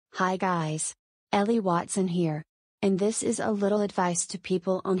Hi guys. Ellie Watson here. And this is a little advice to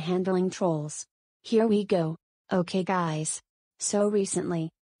people on handling trolls. Here we go. Okay guys. So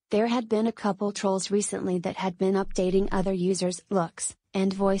recently, there had been a couple trolls recently that had been updating other users' looks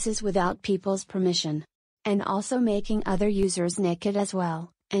and voices without people's permission. And also making other users naked as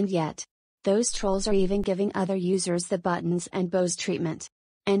well, and yet, those trolls are even giving other users the buttons and bows treatment.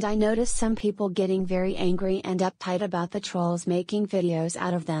 And I noticed some people getting very angry and uptight about the trolls making videos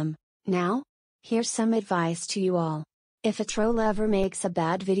out of them. Now, here's some advice to you all. If a troll ever makes a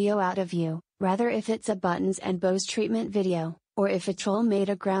bad video out of you, rather if it's a buttons and bows treatment video, or if a troll made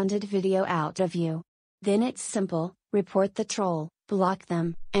a grounded video out of you, then it's simple: report the troll, block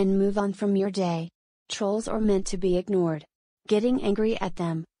them, and move on from your day. Trolls are meant to be ignored. Getting angry at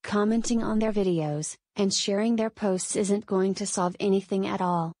them, commenting on their videos, and sharing their posts isn't going to solve anything at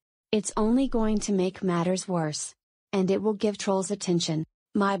all. It's only going to make matters worse. And it will give trolls attention.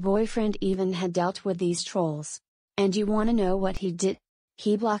 My boyfriend even had dealt with these trolls. And you wanna know what he did?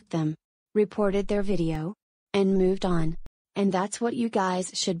 He blocked them, reported their video, and moved on. And that's what you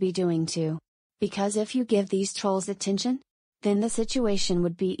guys should be doing too. Because if you give these trolls attention, then the situation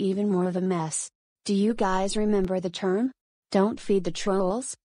would be even more of a mess. Do you guys remember the term? Don't feed the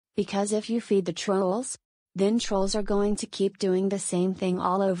trolls? Because if you feed the trolls, then trolls are going to keep doing the same thing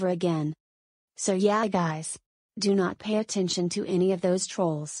all over again. So yeah guys, do not pay attention to any of those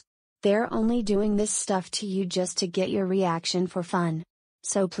trolls. They're only doing this stuff to you just to get your reaction for fun.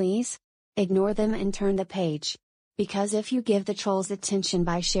 So please, ignore them and turn the page. Because if you give the trolls attention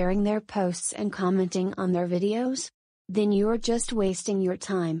by sharing their posts and commenting on their videos, then you're just wasting your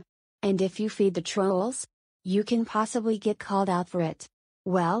time. And if you feed the trolls, you can possibly get called out for it.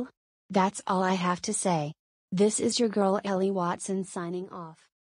 Well, that's all I have to say. This is your girl Ellie Watson signing off.